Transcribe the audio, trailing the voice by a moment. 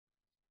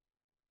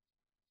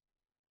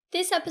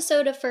This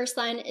episode of First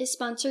Line is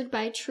sponsored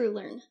by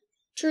TrueLearn.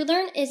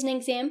 TrueLearn is an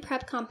exam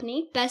prep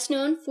company best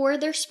known for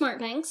their smart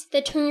banks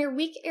that turn your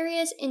weak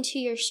areas into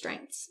your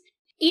strengths.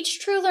 Each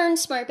TrueLearn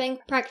smart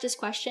bank practice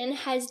question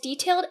has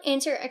detailed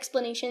answer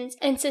explanations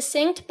and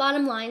succinct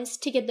bottom lines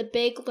to get the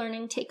big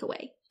learning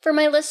takeaway. For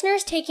my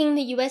listeners taking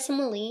the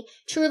USMLE,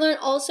 TrueLearn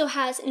also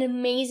has an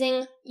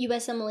amazing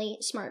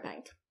USMLE smart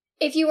bank.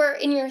 If you are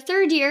in your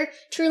third year,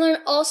 TrueLearn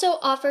also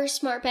offers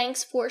smart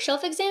banks for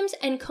shelf exams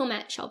and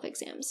COMLEX shelf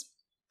exams.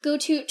 Go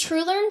to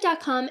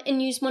TrueLearn.com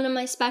and use one of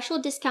my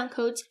special discount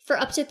codes for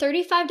up to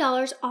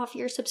 $35 off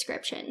your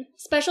subscription.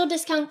 Special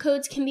discount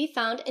codes can be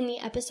found in the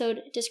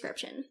episode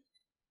description.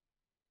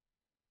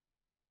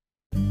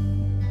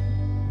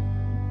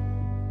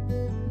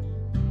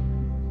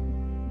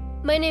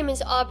 My name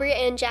is Aubrey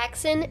Ann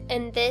Jackson,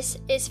 and this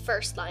is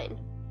First Line.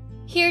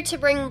 Here to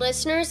bring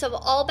listeners of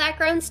all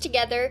backgrounds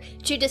together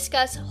to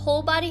discuss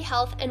whole body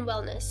health and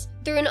wellness.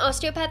 Through an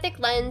osteopathic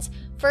lens,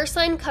 First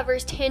Line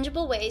covers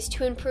tangible ways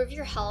to improve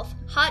your health,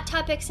 hot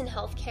topics in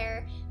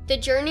healthcare, the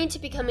journey to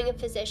becoming a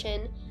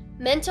physician,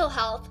 mental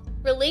health,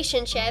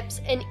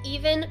 relationships, and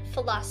even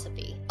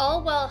philosophy,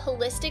 all while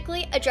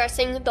holistically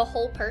addressing the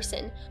whole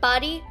person,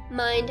 body,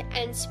 mind,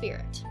 and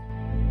spirit.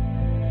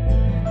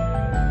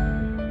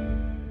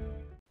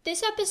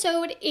 This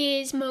episode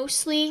is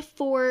mostly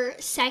for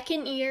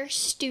second-year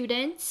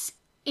students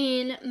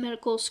in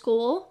medical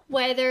school,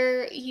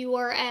 whether you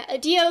are at a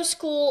DO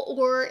school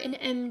or an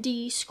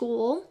MD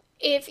school.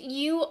 If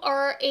you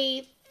are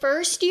a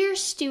first-year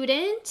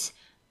student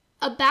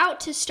about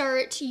to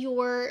start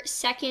your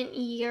second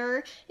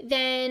year,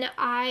 then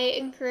I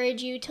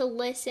encourage you to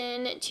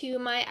listen to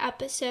my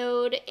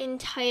episode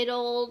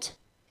entitled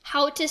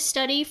How to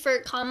Study for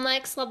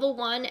COMLEX Level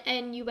 1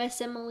 and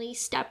USMLE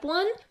Step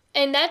 1.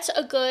 And that's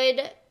a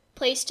good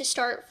place to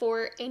start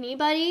for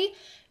anybody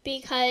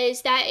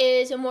because that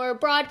is a more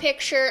broad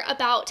picture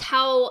about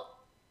how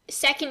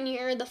second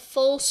year, the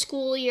full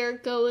school year,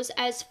 goes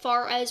as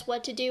far as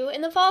what to do in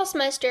the fall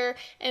semester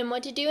and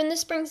what to do in the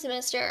spring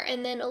semester,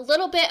 and then a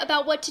little bit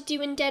about what to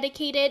do in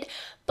dedicated.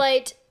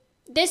 But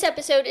this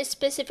episode is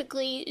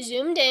specifically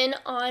zoomed in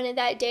on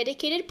that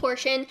dedicated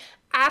portion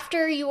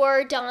after you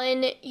are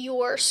done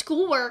your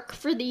schoolwork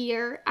for the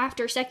year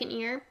after second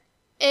year,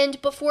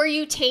 and before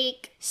you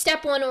take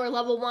step 1 or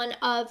level 1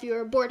 of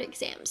your board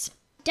exams.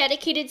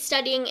 Dedicated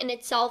studying in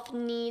itself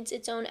needs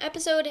its own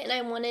episode, and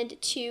I wanted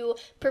to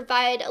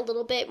provide a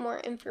little bit more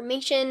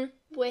information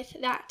with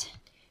that.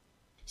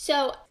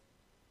 So,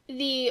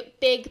 the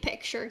big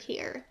picture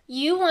here.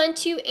 You want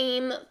to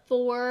aim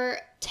for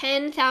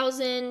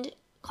 10,000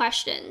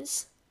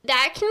 questions.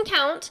 That can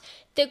count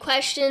the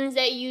questions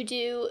that you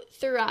do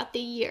throughout the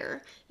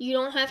year. You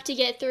don't have to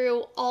get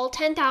through all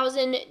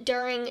 10,000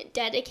 during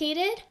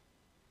dedicated,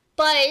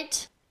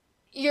 but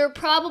you're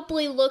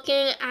probably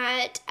looking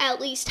at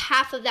least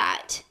half of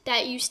that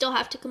you still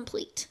have to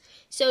complete.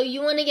 So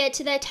you want to get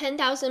to that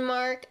 10,000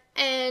 mark,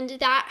 and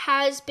that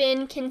has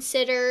been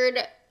considered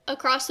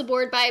across the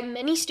board by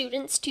many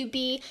students to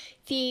be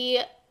the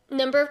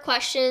number of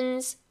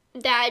questions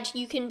that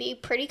you can be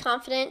pretty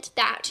confident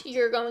that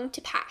you're going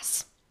to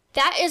pass.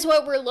 That is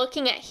what we're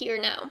looking at here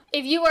now.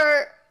 If you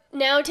are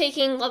now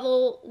taking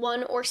level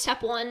 1 or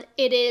step 1,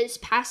 it is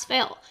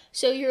pass-fail.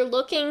 So you're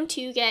looking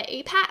to get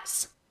a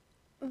pass.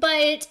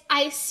 But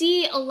I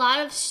see a lot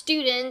of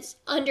students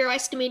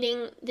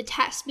underestimating the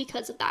test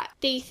because of that.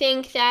 They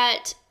think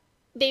that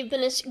they've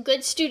been a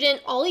good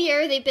student all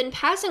year, they've been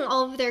passing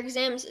all of their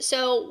exams,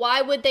 so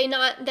why would they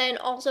not then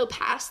also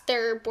pass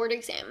their board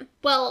exam?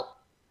 Well,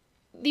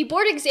 the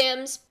board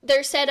exams,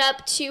 they're set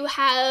up to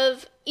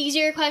have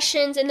easier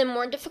questions and then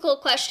more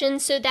difficult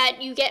questions so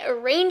that you get a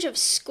range of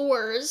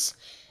scores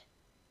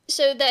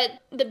so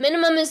that the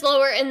minimum is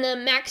lower and the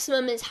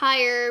maximum is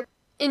higher,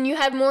 and you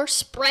have more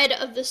spread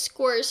of the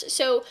scores.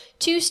 So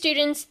two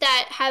students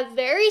that have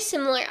very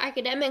similar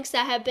academics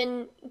that have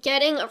been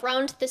getting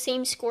around the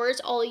same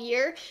scores all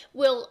year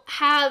will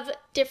have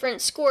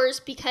different scores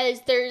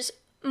because there's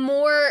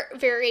more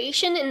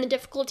variation in the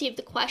difficulty of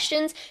the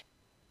questions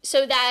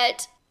so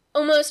that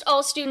almost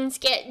all students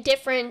get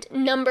different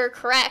number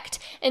correct,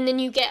 and then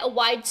you get a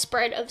wide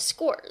spread of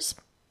scores.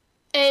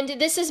 And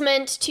this is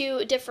meant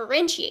to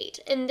differentiate,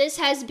 and this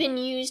has been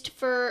used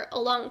for a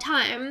long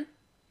time.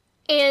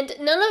 And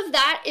none of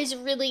that is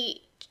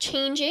really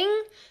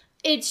changing.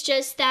 It's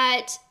just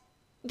that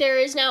there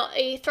is now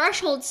a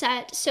threshold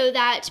set so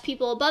that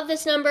people above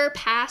this number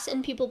pass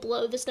and people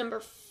below this number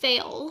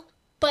fail.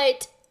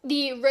 But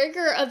the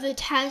rigor of the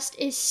test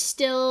is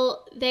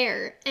still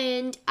there.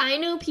 And I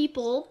know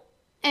people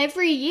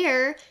every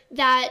year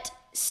that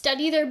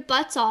study their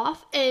butts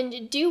off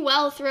and do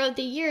well throughout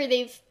the year.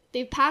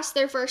 They've passed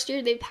their first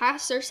year, they've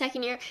passed their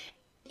second year.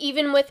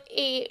 Even with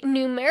a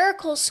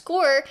numerical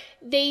score,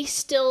 they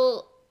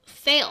still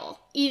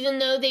fail, even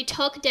though they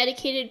took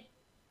dedicated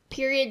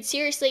period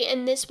seriously,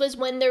 and this was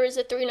when there was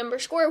a 3-number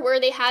score where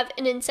they have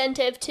an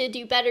incentive to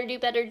do better,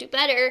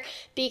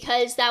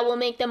 because that will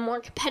make them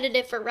more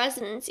competitive for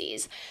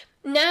residencies.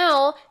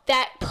 Now,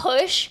 that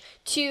push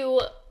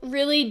to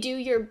really do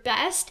your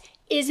best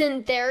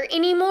isn't there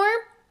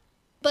anymore,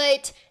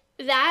 but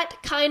that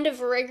kind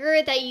of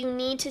rigor that you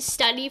need to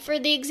study for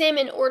the exam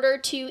in order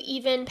to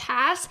even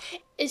pass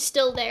is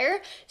still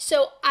there.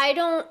 So I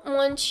don't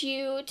want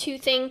you to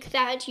think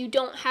that you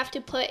don't have to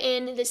put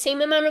in the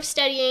same amount of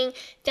studying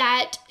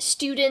that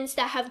students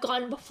that have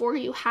gone before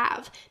you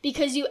have,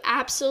 because you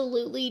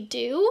absolutely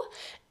do.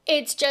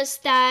 It's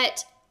just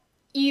that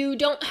you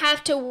don't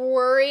have to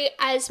worry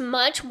as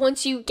much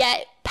once you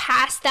get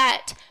past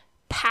that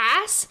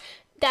pass,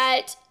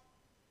 that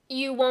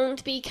you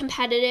won't be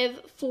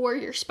competitive for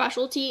your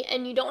specialty,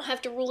 and you don't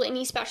have to rule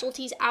any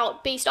specialties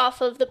out based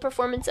off of the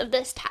performance of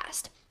this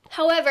test.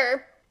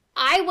 However,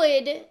 I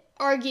would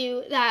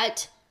argue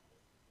that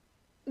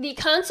the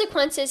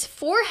consequences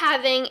for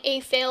having a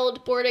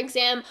failed board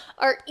exam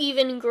are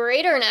even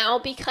greater now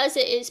because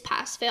it is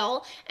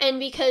pass-fail, and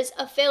because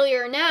a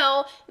failure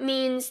now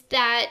means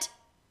that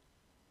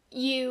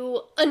you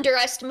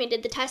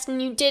underestimated the test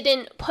and you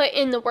didn't put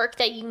in the work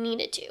that you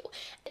needed to.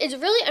 It's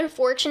really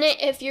unfortunate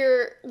if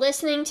you're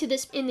listening to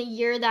this in the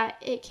year that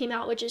it came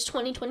out, which is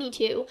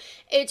 2022.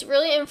 It's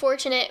really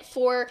unfortunate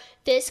for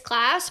this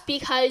class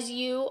because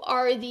you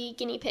are the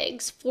guinea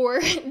pigs for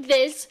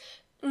this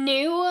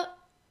new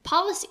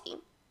policy,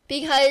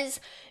 because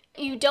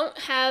you don't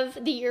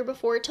have the year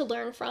before to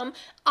learn from.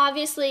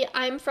 Obviously,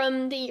 I'm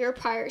from the year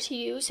prior to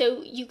you,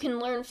 so you can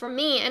learn from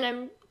me, and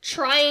I'm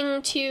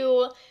trying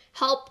to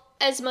help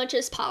as much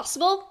as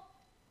possible,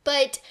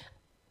 but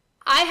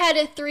I had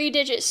a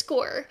 3-digit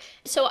score,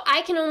 so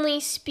I can only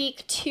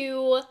speak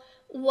to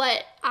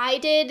what I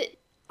did.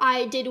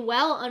 I did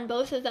well on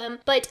both of them,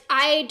 but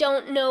I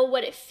don't know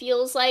what it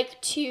feels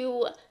like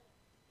to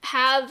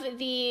have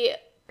the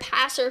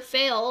pass or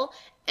fail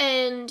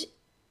and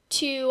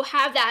to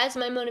have that as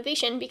my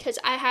motivation, because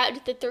I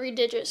had the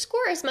 3-digit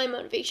score as my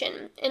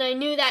motivation, and I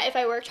knew that if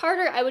I worked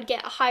harder, I would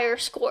get a higher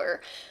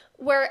score.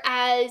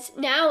 Whereas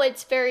now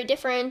it's very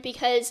different,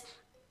 because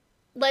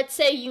let's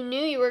say you knew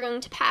you were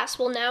going to pass.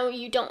 Well, now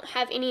you don't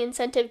have any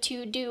incentive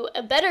to do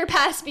a better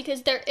pass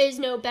because there is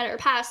no better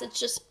pass. It's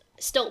just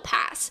still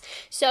pass.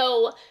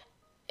 So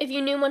if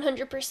you knew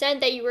 100%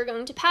 that you were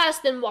going to pass,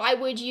 then why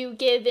would you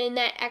give in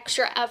that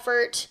extra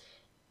effort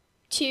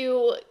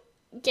to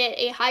get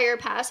a higher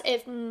pass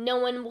if no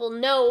one will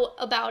know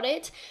about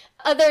it,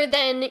 other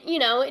than,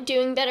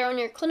 doing better on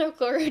your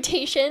clinical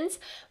rotations?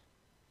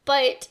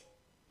 But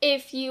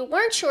if you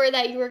weren't sure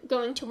that you were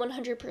going to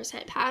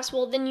 100% pass,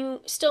 well, then you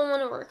still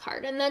want to work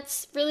hard. And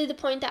that's really the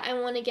point that I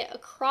want to get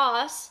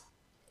across.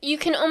 You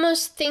can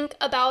almost think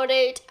about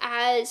it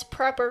as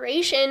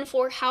preparation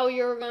for how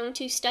you're going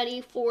to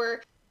study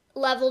for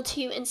level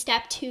 2 and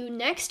step 2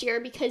 next year,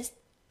 because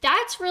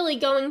that's really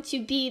going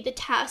to be the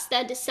test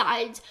that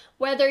decides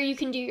whether you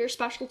can do your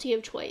specialty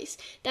of choice.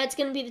 That's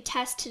going to be the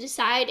test to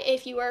decide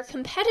if you are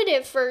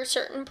competitive for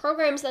certain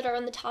programs that are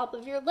on the top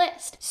of your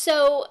list.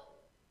 So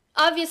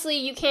obviously,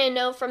 you can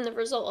know from the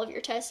result of your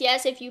test.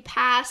 Yes, if you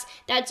pass,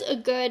 that's a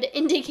good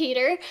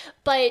indicator,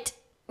 but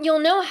you'll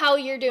know how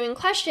you're doing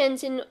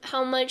questions and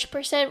how much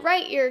percent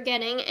right you're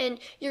getting and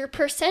your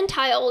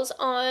percentiles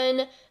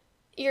on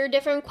your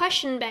different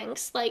question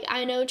banks. Like,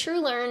 I know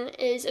TrueLearn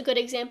is a good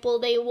example.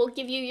 They will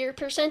give you your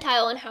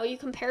percentile and how you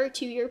compare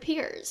to your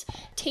peers,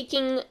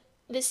 taking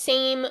the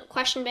same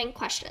question bank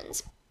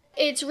questions.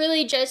 It's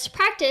really just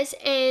practice,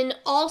 and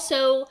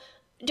also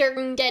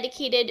during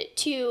dedicated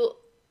to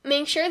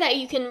make sure that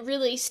you can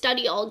really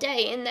study all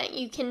day and that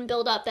you can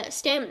build up that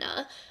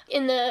stamina.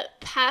 In the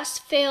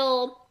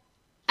pass-fail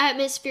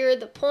atmosphere,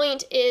 the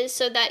point is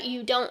so that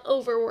you don't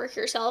overwork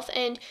yourself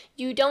and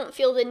you don't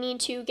feel the need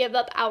to give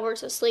up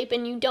hours of sleep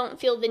and you don't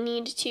feel the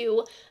need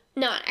to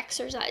not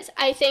exercise.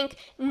 I think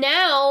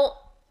now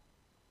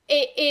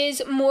it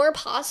is more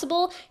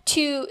possible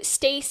to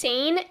stay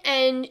sane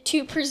and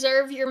to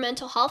preserve your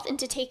mental health and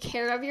to take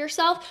care of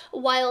yourself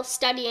while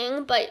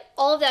studying, but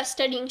all of that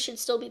studying should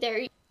still be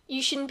there.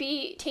 You shouldn't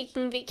be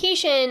taking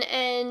vacation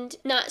and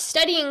not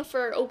studying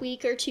for a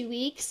week or 2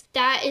 weeks.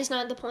 That is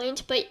not the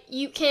point, but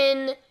you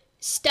can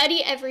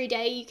study every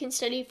day. You can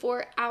study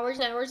for hours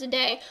and hours a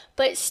day,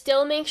 but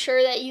still make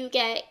sure that you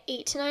get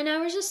 8 to 9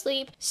 hours of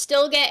sleep,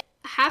 still get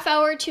a half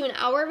hour to an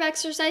hour of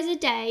exercise a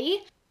day,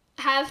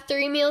 have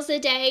 3 meals a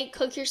day,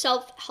 cook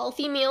yourself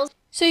healthy meals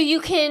so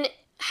you can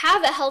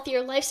have a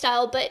healthier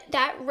lifestyle, but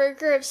that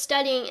rigor of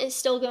studying is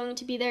still going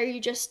to be there.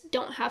 You just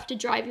don't have to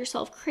drive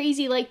yourself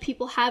crazy like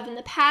people have in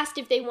the past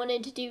if they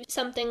wanted to do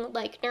something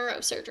like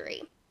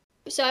neurosurgery.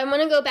 So I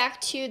want to go back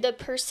to the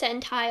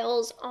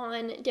percentiles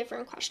on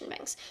different question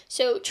banks.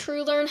 So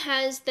TrueLearn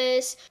has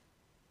this,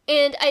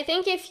 and I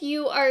think if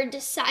you are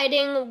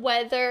deciding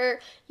whether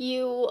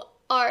you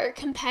are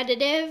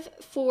competitive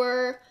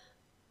for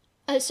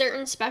a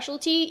certain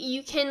specialty,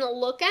 you can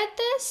look at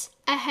this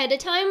ahead of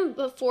time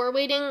before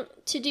waiting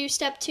to do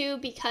step 2,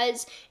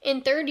 because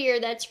in 3rd year,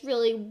 that's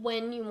really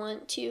when you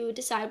want to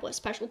decide what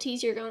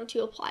specialties you're going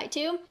to apply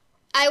to.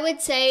 I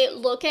would say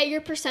look at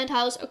your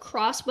percentiles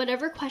across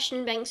whatever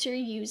question banks you're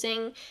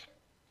using.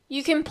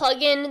 You can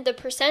plug in the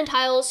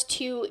percentiles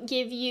to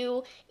give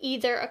you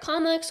either a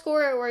COMLEX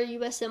score or a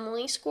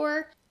USMLE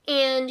score.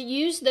 and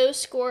use those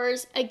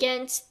scores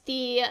against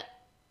the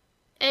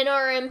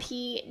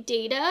NRMP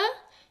data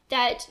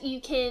that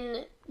you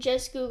can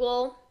just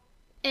Google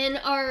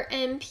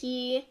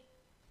NRMP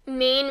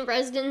main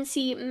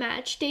residency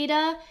match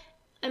data.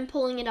 I'm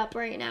pulling it up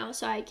right now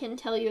so I can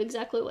tell you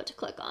exactly what to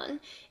click on.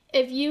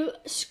 If you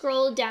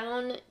scroll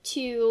down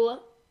to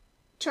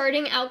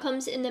charting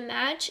outcomes in the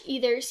match,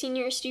 either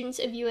senior students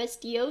of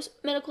USDO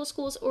medical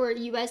schools or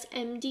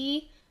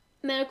USMD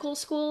medical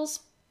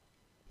schools,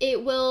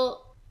 it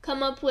will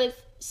come up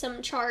with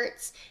some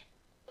charts.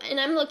 And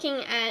I'm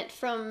looking at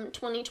from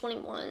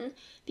 2021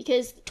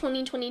 because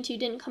 2022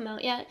 didn't come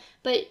out yet.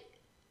 But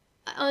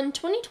on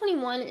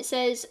 2021, it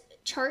says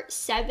chart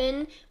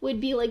 7 would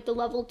be like the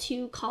level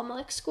 2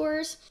 COMLEX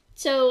scores.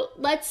 So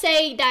let's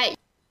say that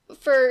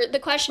for the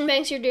question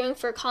banks you're doing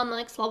for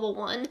COMLEX level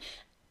 1,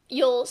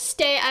 you'll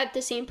stay at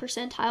the same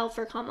percentile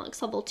for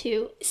COMLEX level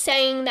 2,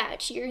 saying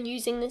that you're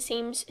using the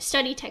same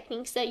study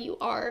techniques that you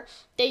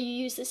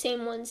use the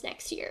same ones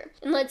next year.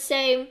 And let's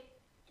say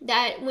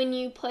that when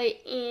you put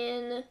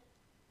in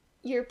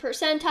your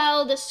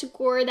percentile, the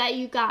score that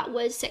you got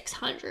was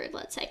 600,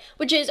 let's say,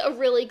 which is a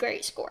really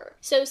great score.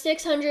 So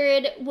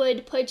 600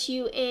 would put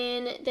you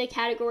in the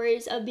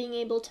categories of being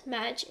able to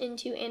match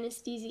into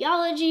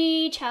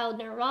anesthesiology, child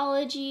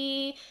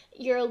neurology.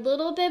 You're a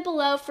little bit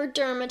below for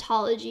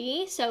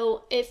dermatology,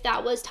 so if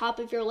that was top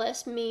of your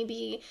list,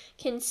 maybe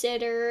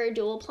consider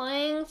dual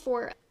applying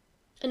for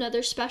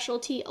another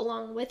specialty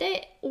along with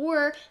it,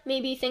 or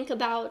maybe think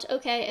about,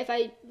 okay, if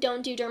I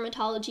don't do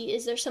dermatology,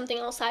 is there something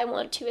else I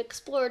want to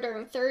explore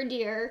during third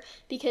year,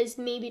 because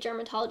maybe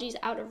dermatology is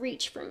out of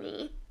reach for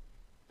me.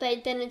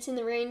 But then it's in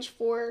the range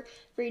for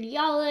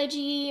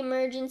radiology,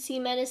 emergency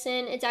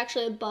medicine. It's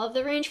actually above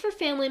the range for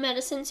family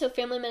medicine, so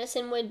family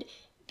medicine would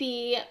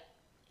be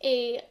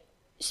a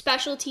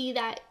specialty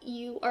that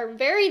you are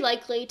very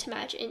likely to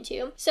match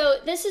into. So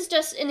this is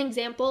just an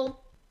example.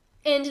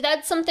 And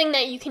that's something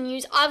that you can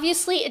use.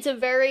 Obviously, it's a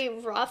very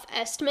rough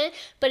estimate,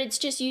 but it's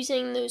just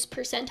using those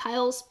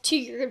percentiles to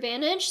your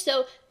advantage.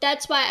 So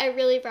that's why I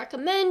really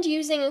recommend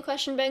using a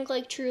question bank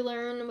like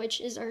TrueLearn,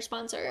 which is our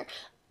sponsor.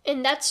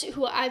 And that's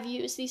who I've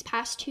used these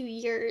past 2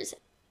 years.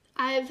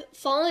 I've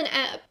fallen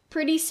at a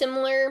pretty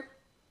similar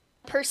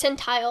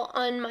percentile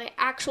on my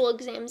actual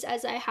exams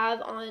as I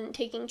have on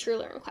taking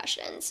TrueLearn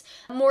questions,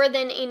 more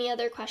than any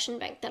other question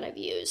bank that I've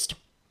used.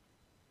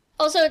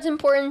 Also, it's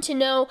important to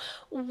know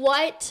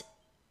what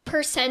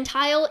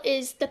percentile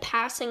is the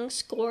passing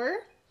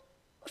score.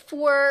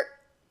 For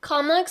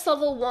COMLEX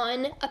level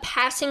 1, a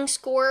passing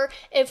score,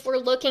 if we're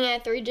looking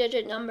at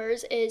 3-digit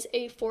numbers, is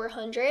a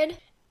 400.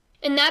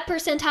 And that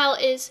percentile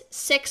is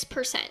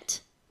 6%,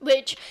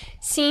 which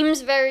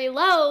seems very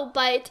low,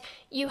 but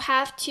you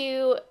have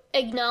to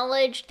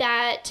acknowledge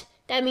that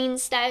that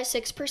means that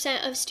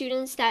 6% of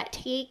students that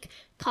take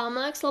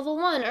COMLEX level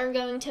 1 are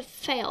going to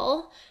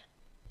fail.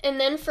 And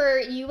then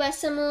for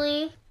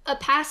USMLE, a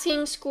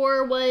passing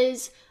score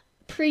was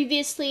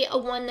previously a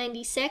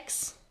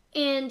 196,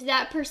 and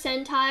that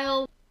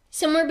percentile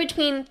somewhere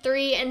between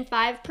 3 and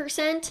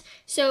 5%,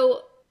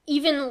 so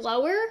even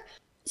lower.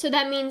 So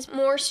that means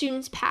more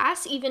students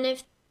pass, even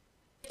if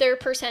their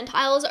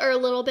percentiles are a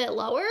little bit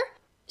lower.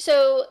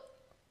 So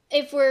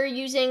if we're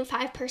using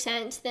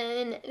 5%,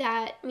 then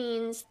that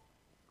means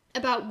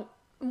about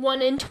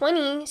 1 in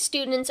 20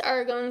 students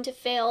are going to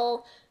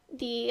fail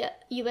the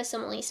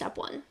USMLE Step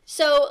 1.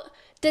 So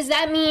does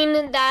that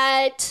mean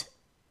that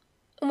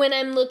when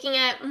I'm looking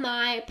at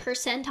my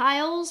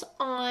percentiles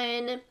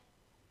on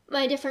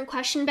my different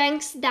question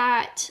banks,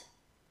 that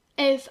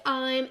if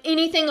I'm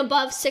anything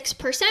above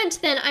 6%,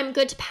 then I'm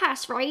good to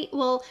pass, right?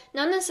 Well,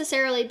 not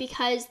necessarily,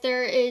 because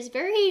there is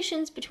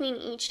variations between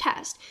each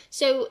test.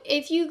 So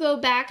if you go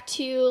back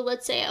to,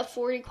 let's say, a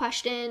 40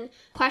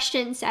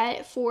 question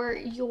set for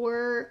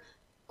your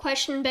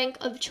question bank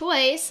of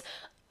choice,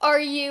 are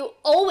you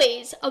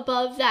always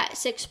above that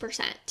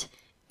 6%?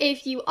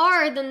 If you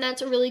are, then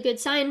that's a really good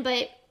sign,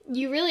 but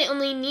you really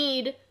only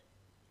need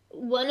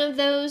one of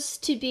those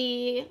to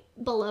be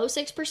below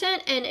 6%,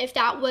 and if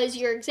that was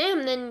your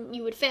exam, then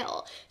you would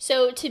fail.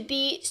 So to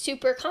be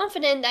super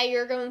confident that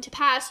you're going to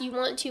pass, you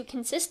want to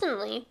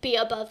consistently be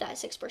above that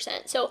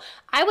 6%. So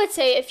I would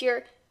say if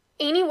you're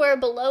anywhere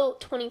below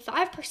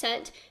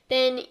 25%,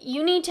 then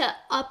you need to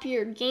up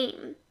your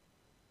game.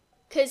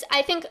 Because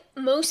I think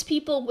most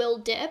people will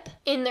dip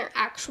in their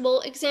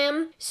actual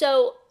exam.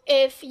 So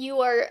if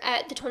you are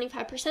at the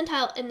 25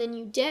 percentile and then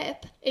you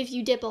dip, if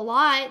you dip a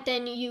lot,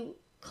 then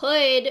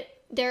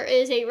there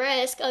is a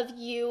risk of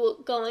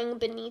you going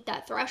beneath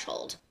that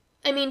threshold.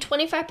 I mean,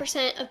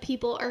 25% of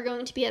people are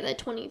going to be at the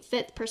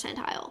 25th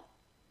percentile.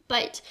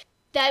 But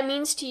that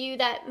means to you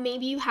that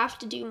maybe you have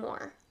to do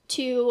more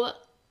to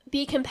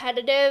be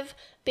competitive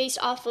based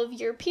off of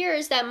your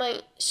peers that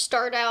might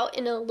start out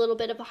in a little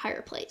bit of a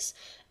higher place.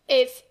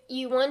 If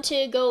you want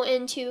to go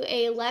into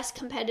a less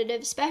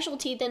competitive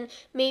specialty, then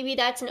maybe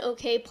that's an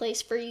okay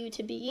place for you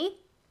to be.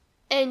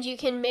 and you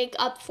can make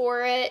up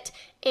for it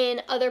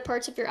in other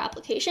parts of your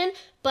application.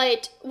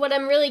 But what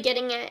I'm really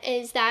getting at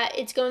is that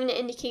it's going to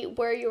indicate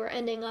where you are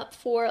ending up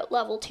for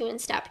level 2 and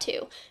step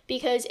 2.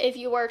 Because if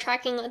you are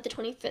tracking at the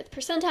 25th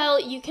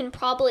percentile, you can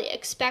probably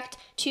expect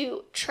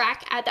to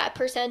track at that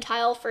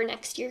percentile for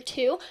next year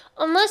too,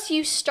 unless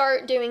you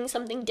start doing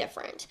something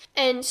different.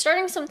 And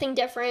starting something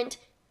different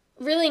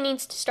really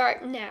needs to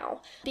start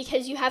now,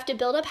 because you have to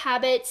build up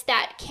habits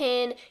that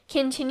can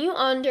continue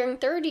on during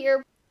third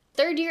year.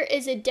 Third year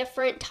is a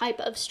different type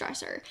of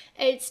stressor.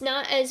 It's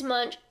not as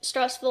much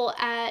stressful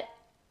at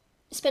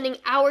spending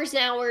hours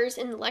and hours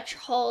in the lecture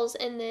halls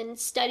and then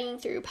studying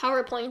through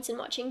PowerPoints and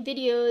watching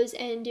videos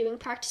and doing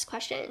practice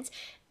questions.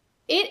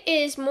 It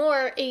is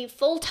more a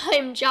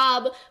full-time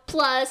job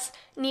plus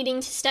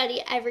needing to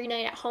study every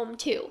night at home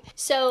too.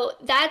 So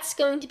that's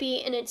going to be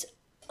in its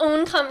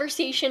own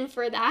conversation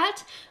for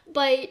that,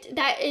 but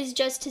that is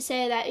just to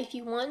say that if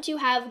you want to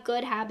have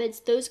good habits,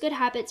 those good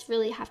habits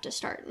really have to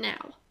start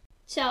now.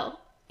 So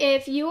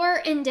if you are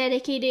in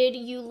Dedicated,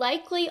 you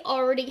likely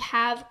already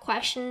have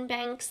question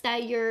banks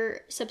that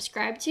you're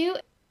subscribed to.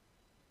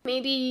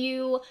 Maybe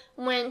you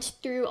went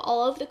through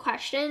all of the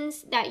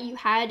questions that you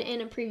had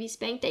in a previous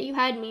bank that you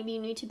had. Maybe you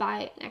need to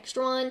buy an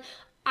extra one.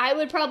 I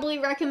would probably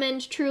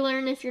recommend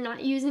TrueLearn if you're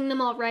not using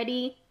them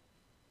already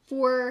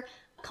for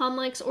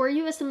COMLEX or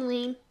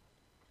USMLE.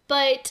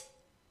 But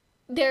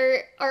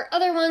there are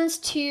other ones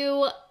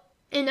too,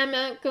 and I'm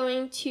not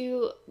going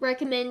to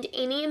recommend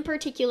any in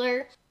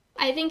particular.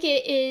 I think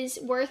it is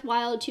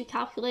worthwhile to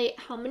calculate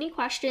how many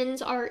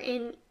questions are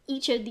in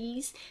each of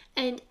these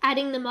and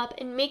adding them up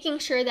and making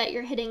sure that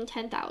you're hitting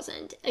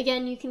 10,000.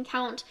 Again, you can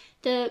count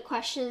the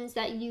questions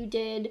that you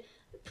did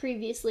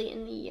previously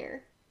in the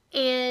year.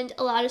 And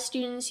a lot of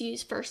students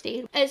use first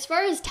aid. As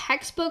far as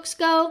textbooks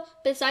go,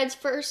 besides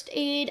first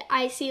aid,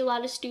 I see a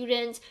lot of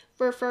students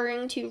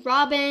referring to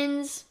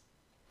Robbins.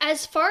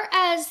 As far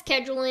as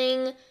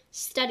scheduling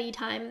study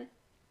time,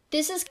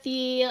 this is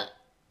the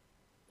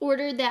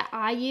order that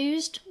I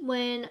used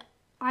when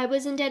I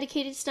was in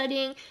dedicated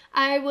studying.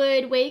 I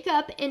would wake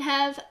up and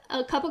have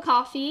a cup of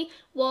coffee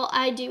while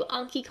I do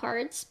Anki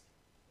cards.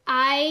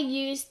 I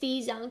use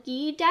the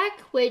Anki deck,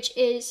 which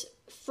is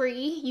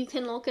free. You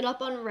can look it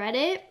up on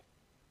Reddit.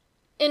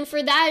 And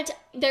for that,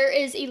 there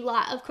is a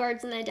lot of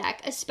cards in the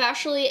deck,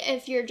 especially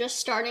if you're just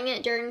starting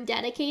it during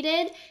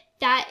dedicated.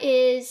 That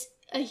is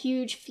a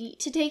huge feat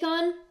to take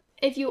on.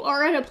 If you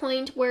are at a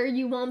point where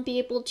you won't be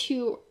able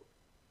to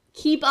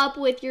keep up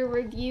with your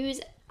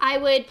reviews, I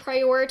would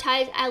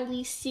prioritize at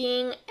least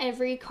seeing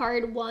every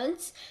card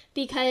once,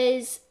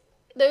 because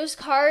those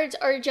cards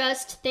are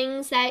just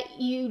things that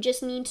you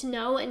just need to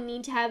know and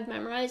need to have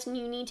memorized, and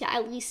you need to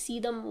at least see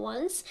them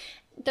once.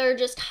 They're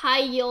just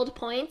high yield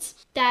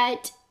points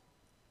that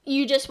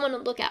you just want to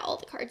look at all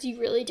the cards. You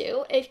really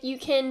do. If you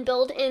can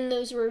build in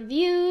those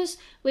reviews,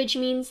 which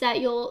means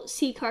that you'll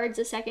see cards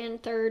a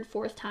second, third,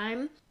 fourth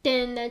time,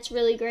 then that's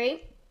really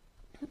great.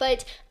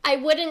 But I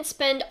wouldn't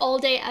spend all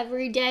day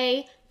every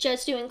day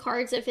just doing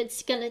cards if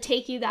it's going to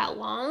take you that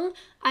long.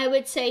 I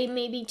would say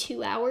maybe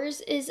 2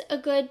 hours is a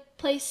good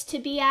place to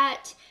be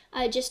at.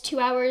 Just 2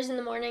 hours in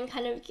the morning,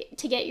 kind of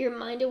to get your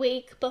mind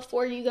awake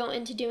before you go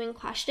into doing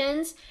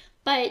questions.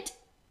 But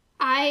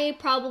I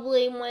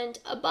probably went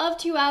above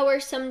 2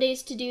 hours some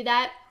days to do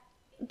that.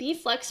 Be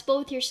flexible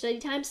with your study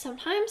time.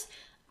 Sometimes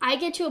I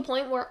get to a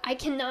point where I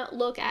cannot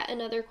look at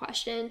another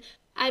question.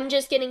 I'm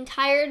just getting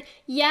tired.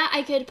 Yeah,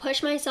 I could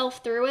push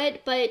myself through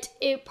it, but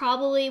it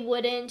probably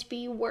wouldn't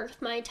be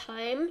worth my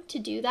time to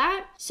do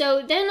that.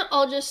 So then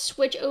I'll just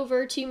switch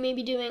over to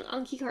maybe doing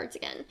Anki cards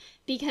again,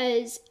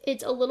 because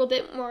it's a little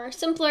bit more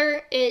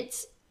simpler.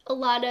 It's a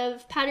lot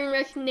of pattern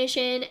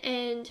recognition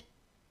and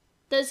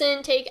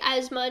doesn't take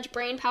as much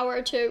brain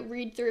power to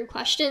read through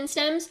question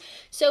stems.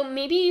 So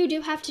maybe you do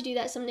have to do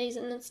that some days,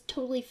 and that's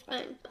totally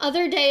fine.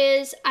 Other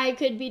days I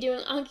could be doing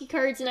Anki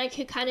cards and I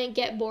could kind of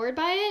get bored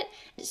by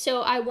it.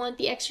 So I want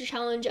the extra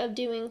challenge of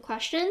doing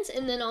questions,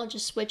 and then I'll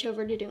just switch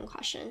over to doing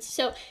questions.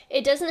 So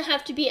it doesn't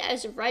have to be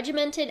as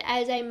regimented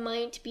as I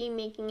might be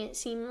making it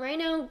seem right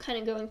now, kind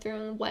of going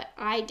through what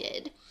I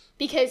did,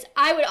 because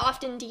I would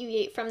often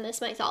deviate from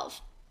this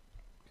myself.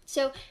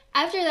 So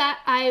after that,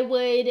 I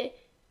would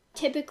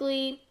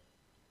typically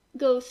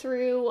go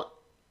through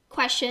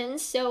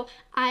questions. So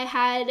I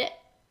had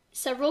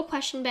several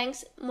question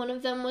banks. One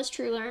of them was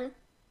TrueLearn.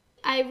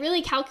 I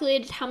really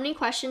calculated how many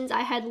questions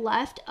I had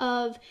left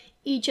of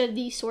each of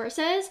these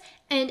sources,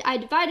 and I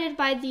divided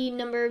by the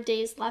number of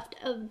days left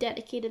of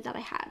dedicated that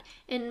I had.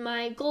 And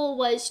my goal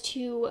was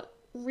to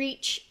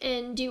reach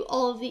and do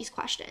all of these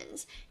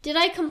questions. Did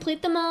I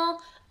complete them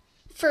all?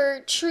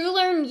 For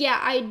TrueLearn, yeah,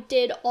 I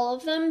did all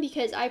of them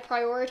because I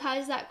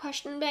prioritized that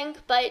question bank,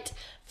 but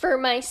for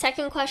my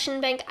second question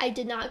bank, I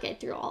did not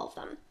get through all of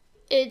them.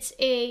 It's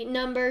a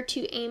number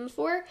to aim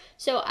for,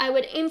 so I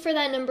would aim for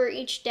that number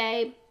each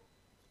day.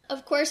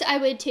 Of course, I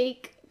would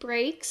take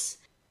breaks.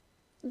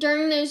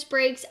 During those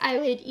breaks, I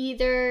would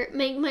either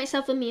make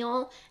myself a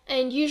meal,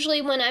 and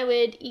usually when I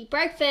would eat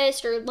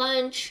breakfast or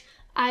lunch,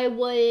 I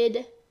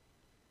would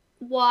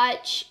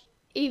watch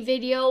a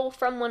video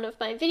from one of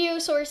my video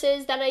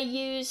sources that I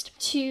used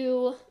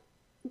to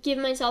give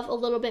myself a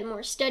little bit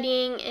more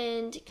studying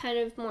and kind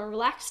of more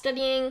relaxed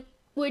studying,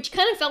 which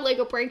kind of felt like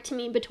a break to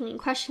me between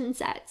question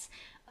sets.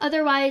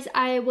 Otherwise,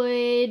 I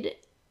would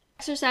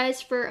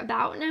exercise for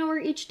about an hour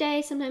each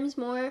day, sometimes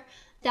more.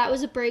 That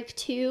was a break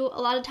too.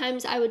 A lot of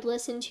times I would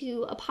listen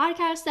to a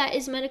podcast that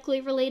is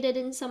medically related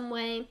in some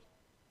way.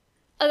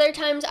 Other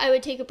times I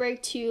would take a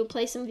break to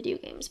play some video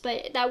games,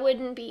 but that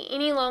wouldn't be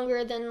any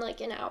longer than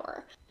like an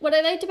hour. What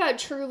I liked about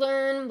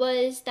TrueLearn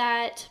was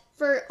that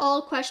for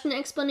all question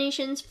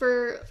explanations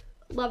for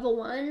level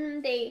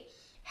 1, they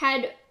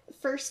had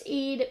first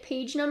aid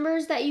page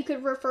numbers that you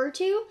could refer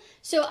to.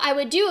 So I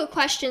would do a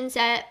question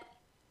set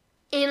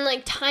in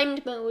like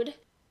timed mode,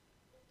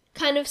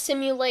 kind of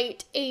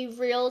simulate a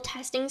real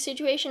testing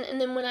situation,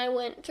 and then when I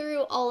went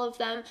through all of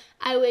them,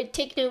 I would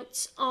take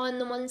notes on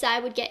the ones that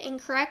I would get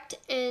incorrect,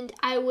 and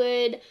I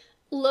would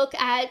look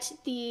at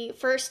the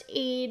first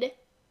aid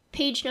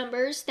page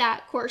numbers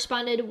that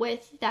corresponded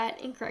with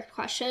that incorrect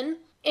question,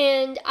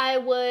 and I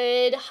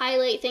would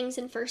highlight things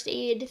in first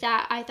aid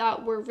that I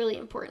thought were really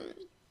important.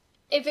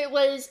 If it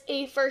was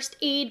a first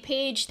aid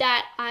page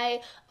that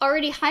I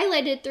already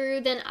highlighted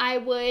through, then I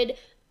would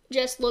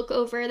just look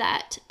over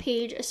that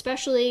page,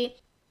 especially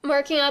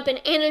marking up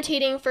and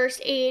annotating first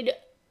aid,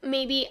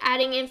 maybe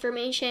adding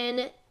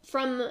information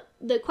from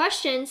the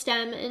question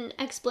stem and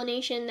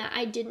explanation that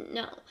I didn't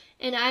know.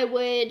 And I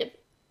would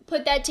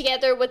put that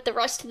together with the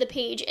rest of the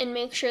page and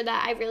make sure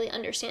that I really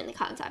understand the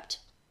concept.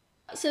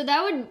 So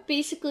that would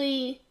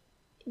basically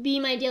be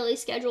my daily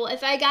schedule.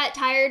 If I got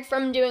tired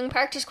from doing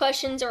practice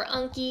questions or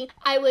Anki,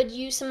 I would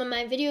use some of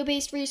my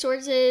video-based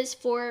resources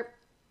for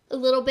a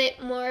little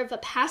bit more of a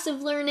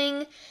passive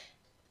learning.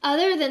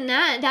 Other than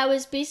that, that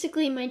was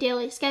basically my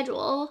daily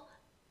schedule.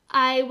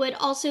 I would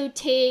also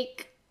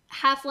take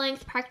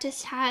half-length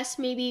practice tasks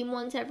maybe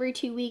once every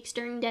 2 weeks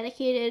during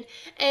dedicated,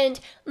 and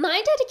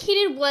my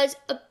dedicated was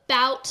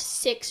about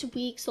 6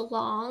 weeks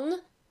long.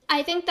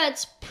 I think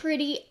that's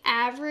pretty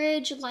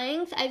average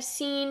length. I've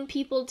seen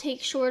people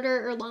take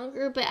shorter or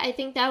longer, but I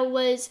think that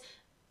was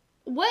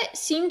what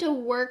seemed to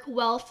work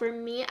well for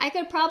me. I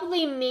could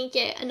probably make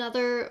it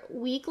another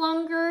week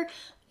longer.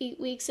 8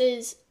 weeks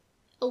is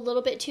a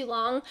little bit too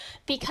long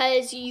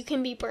because you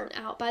can be burnt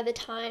out by the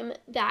time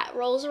that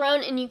rolls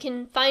around, and you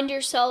can find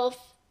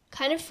yourself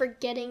kind of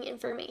forgetting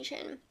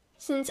information.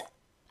 Since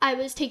I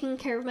was taking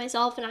care of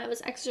myself and I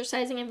was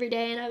exercising every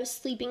day and I was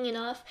sleeping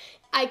enough,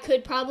 I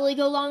could probably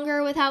go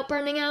longer without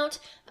burning out.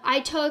 I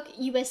took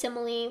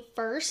USMLE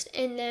first,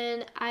 and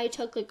then I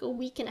took like a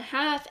week and a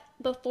half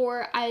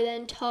before I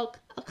then took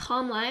a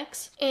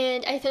COMLEX.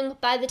 And I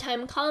think by the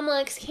time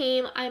COMLEX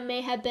came, I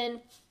may have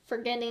been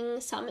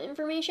forgetting some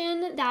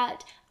information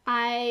that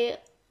I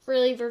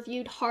really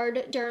reviewed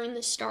hard during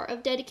the start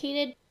of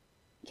dedicated,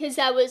 because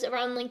that was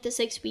around like the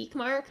 6-week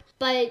mark.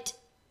 But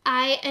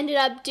I ended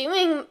up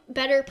doing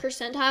better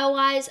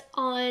percentile-wise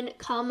on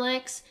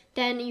COMLEX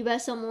than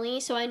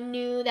USMLE, so I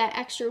knew that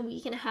extra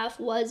week and a half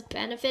was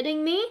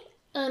benefiting me.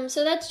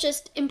 So that's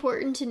just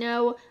important to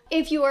know.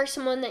 If you are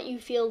someone that you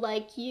feel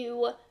like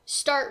you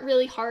start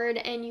really hard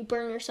and you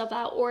burn yourself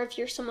out, or if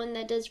you're someone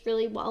that does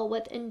really well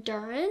with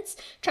endurance,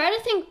 try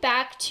to think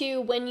back to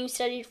when you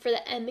studied for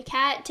the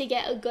MCAT to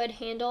get a good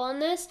handle on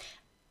this.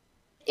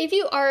 If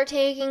you are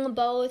taking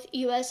both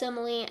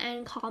USMLE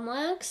and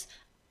COMLEX,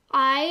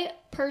 I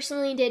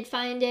personally did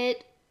find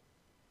it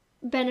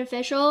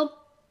beneficial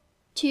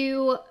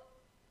to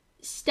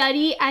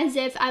study as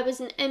if I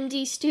was an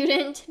MD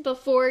student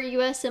before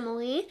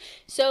USMLE.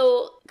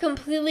 So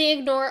completely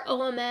ignore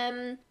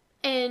OMM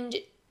and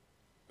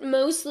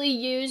mostly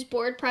use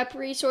board prep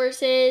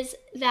resources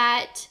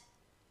that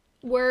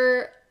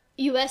were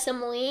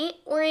USMLE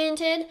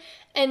oriented.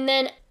 And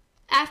then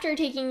after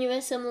taking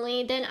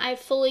USMLE, then I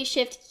fully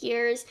shift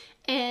gears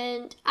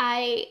and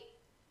I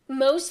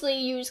mostly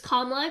use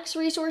COMLEX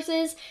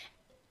resources.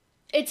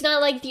 It's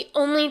not like the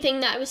only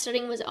thing that I was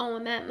studying was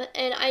OMM,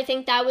 and I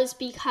think that was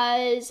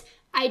because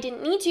I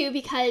didn't need to,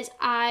 because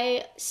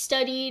I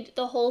studied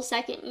the whole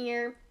second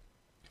year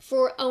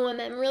for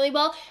OMM really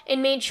well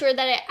and made sure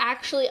that I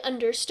actually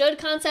understood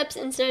concepts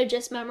instead of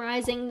just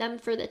memorizing them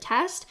for the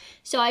test.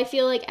 So I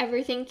feel like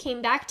everything came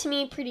back to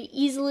me pretty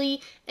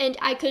easily, and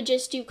I could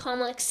just do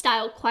COMLEX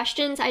style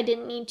questions. I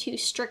didn't need to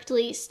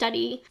strictly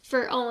study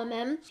for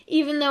OMM,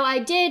 even though I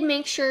did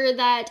make sure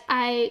that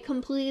I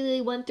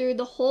completely went through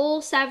the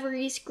whole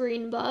Savary's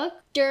Green Book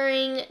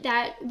during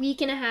that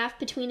week and a half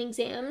between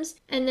exams.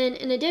 And then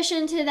in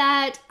addition to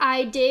that,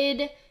 I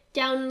did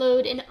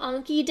download an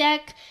Anki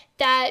deck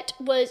that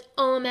was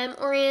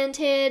OMM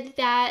oriented,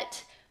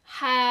 that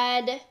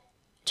had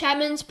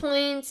Chapman's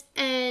points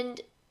and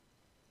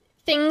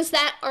things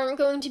that aren't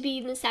going to be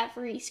in the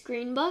Savary's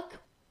Green Book.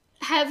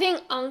 Having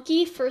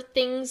Anki for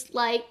things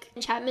like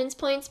Chapman's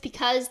points,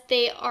 because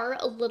they are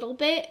a little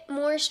bit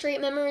more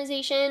straight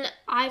memorization,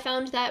 I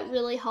found that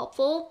really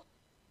helpful.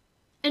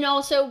 And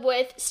also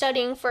with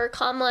studying for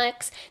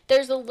COMLEX,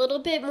 there's a little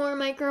bit more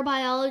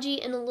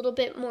microbiology and a little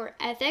bit more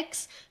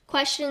ethics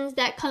questions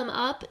that come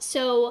up.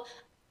 So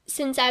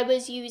since I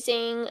was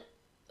using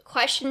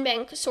question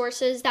bank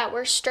sources that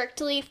were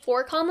strictly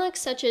for COMLEX,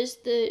 such as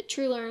the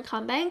TrueLearn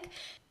ComBank,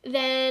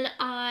 then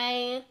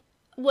I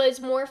was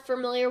more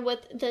familiar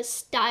with the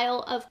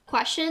style of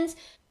questions.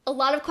 A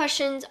lot of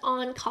questions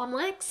on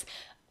COMLEX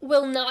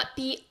will not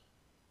be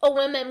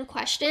OMM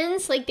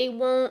questions, like they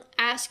won't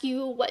ask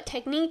you what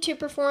technique to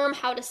perform,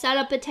 how to set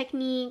up a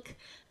technique,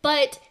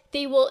 but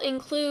they will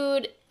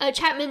include a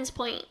Chapman's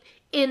point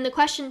in the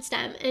question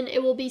stem, and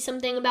it will be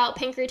something about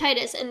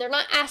pancreatitis, and they're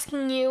not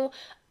asking you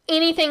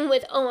anything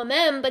with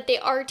OMM, but they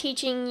are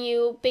teaching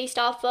you based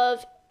off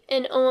of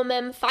an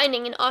OMM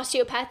finding, an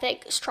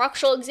osteopathic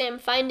structural exam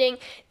finding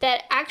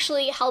that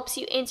actually helps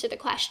you answer the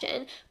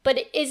question, but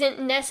it isn't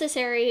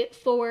necessary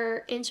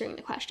for answering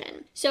the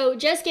question. So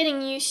just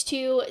getting used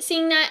to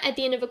seeing that at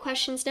the end of a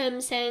question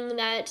stem saying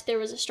that there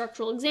was a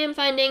structural exam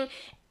finding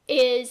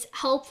is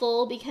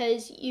helpful,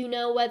 because you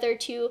know whether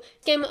to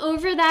skim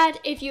over that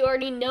if you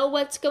already know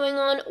what's going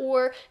on,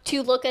 or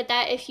to look at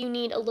that if you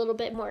need a little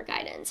bit more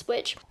guidance,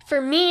 which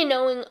for me,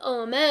 knowing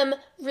OMM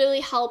really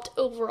helped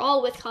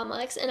overall with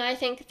COMLEX. And I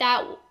think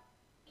that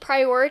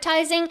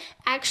prioritizing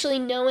actually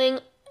knowing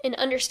and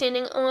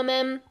understanding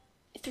OMM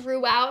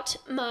throughout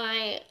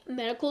my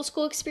medical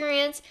school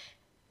experience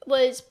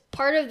was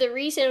part of the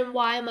reason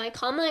why my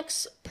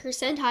COMLEX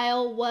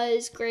percentile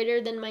was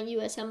greater than my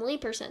USMLE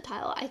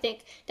percentile. I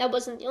think that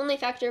wasn't the only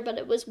factor, but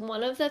it was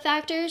one of the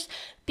factors,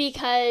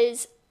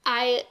 because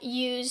I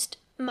used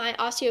my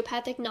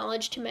osteopathic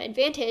knowledge to my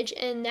advantage,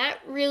 and that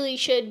really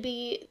should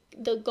be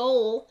the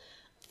goal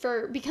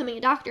for becoming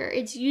a doctor.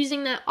 It's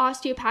using that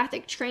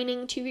osteopathic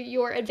training to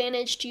your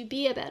advantage to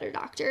be a better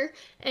doctor,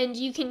 and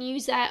you can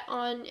use that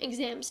on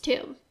exams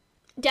too.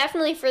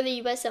 Definitely for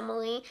the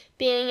USMLE,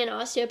 being an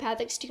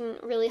osteopathic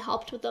student really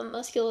helped with the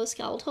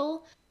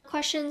musculoskeletal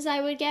questions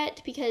I would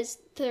get, because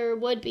there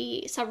would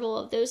be several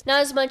of those.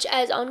 Not as much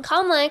as on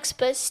COMLEX,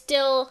 but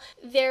still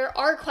there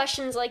are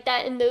questions like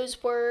that, and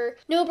those were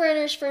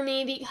no-brainers for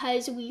me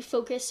because we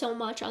focus so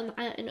much on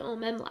that in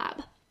OMM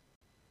lab.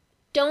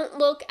 Don't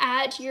look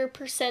at your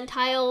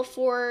percentile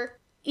for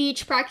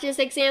each practice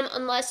exam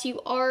unless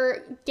you are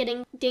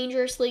getting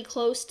dangerously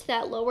close to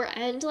that lower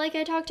end like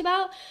I talked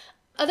about.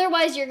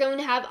 Otherwise, you're going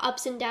to have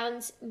ups and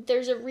downs.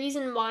 There's a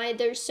reason why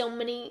there's so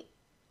many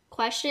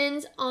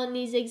questions on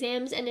these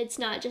exams, and it's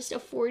not just a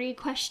 40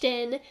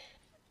 question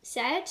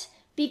set,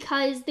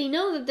 because they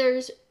know that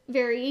there's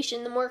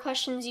variation. The more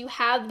questions you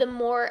have, the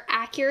more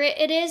accurate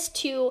it is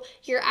to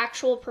your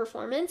actual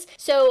performance.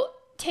 So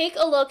take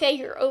a look at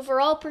your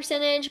overall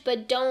percentage,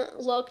 but don't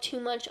look too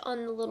much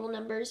on the little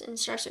numbers and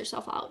stress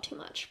yourself out too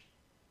much.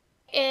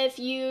 If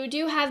you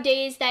do have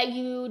days that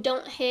you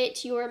don't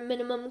hit your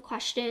minimum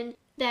question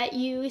that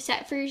you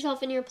set for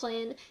yourself in your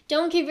plan,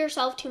 don't give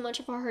yourself too much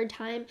of a hard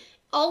time.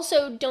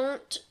 Also,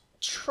 don't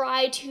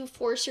try to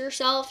force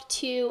yourself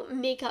to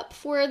make up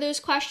for those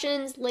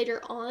questions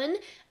later on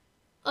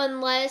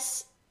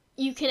unless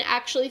you can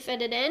actually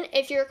fit it in.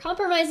 If you're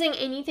compromising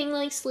anything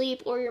like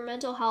sleep or your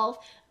mental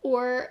health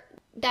or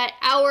that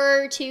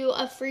hour or two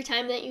of free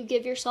time that you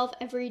give yourself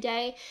every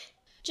day,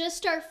 just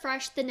start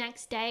fresh the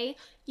next day.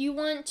 You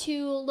want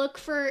to look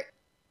for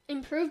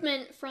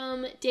improvement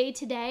from day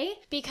to day,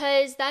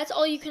 because that's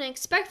all you can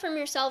expect from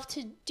yourself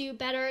to do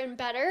better and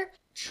better.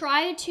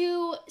 Try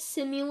to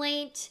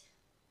simulate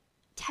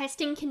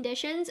testing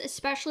conditions,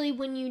 especially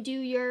when you do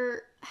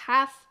your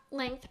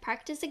half-length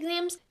practice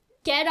exams.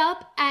 Get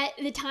up at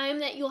the time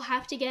that you'll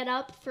have to get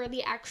up for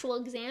the actual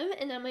exam,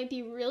 and that might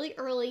be really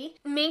early.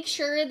 Make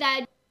sure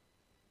that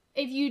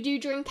if you do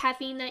drink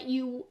caffeine, that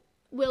you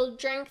will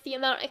drink the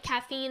amount of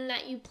caffeine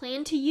that you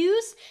plan to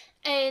use,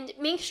 and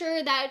make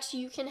sure that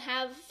you can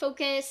have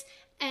focus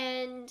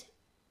and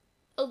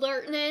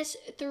alertness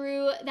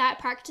through that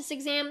practice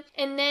exam.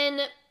 And then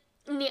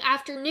in the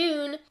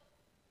afternoon,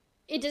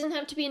 it doesn't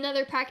have to be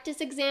another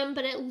practice exam,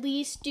 but at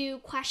least do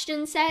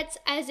question sets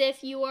as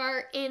if you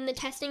are in the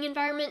testing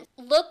environment.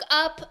 Look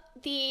up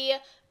the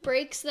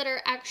breaks that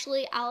are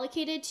actually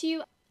allocated to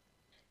you,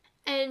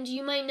 and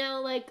you might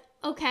know, like,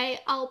 okay,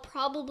 I'll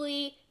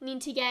probably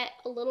need to get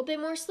a little bit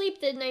more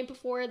sleep the night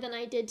before than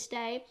I did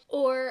today,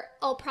 or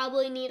I'll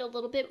probably need a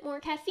little bit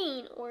more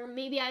caffeine, or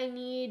maybe I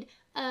need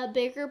a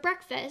bigger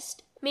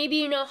breakfast. Maybe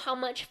you know how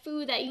much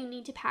food that you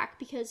need to pack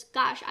because,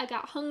 gosh, I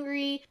got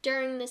hungry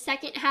during the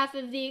second half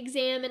of the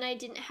exam and I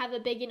didn't have a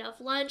big enough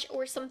lunch,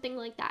 or something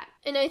like that.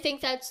 And I think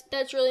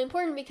that's really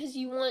important, because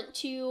you want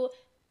to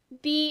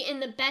be in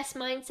the best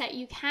mindset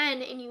you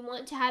can, and you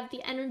want to have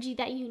the energy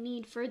that you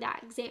need for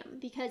that exam,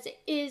 because it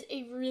is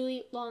a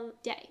really long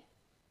day.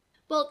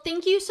 Well,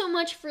 thank you so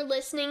much for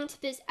listening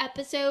to this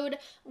episode.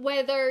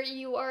 Whether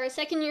you are a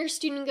second-year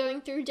student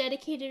going through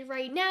dedicated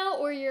right now,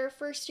 or you're a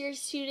first-year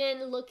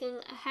student looking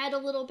ahead a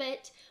little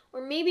bit,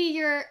 or maybe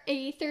you're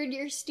a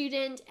third-year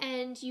student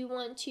and you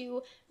want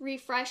to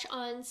refresh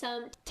on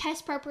some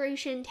test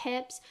preparation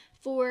tips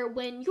for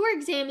when your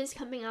exam is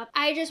coming up,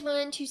 I just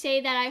wanted to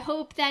say that I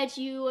hope that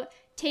you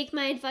take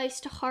my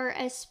advice to heart,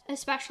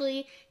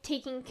 especially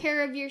taking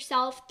care of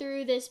yourself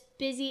through this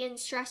busy and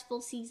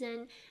stressful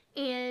season.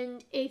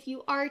 And if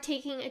you are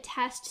taking a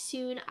test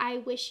soon, I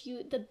wish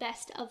you the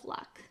best of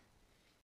luck.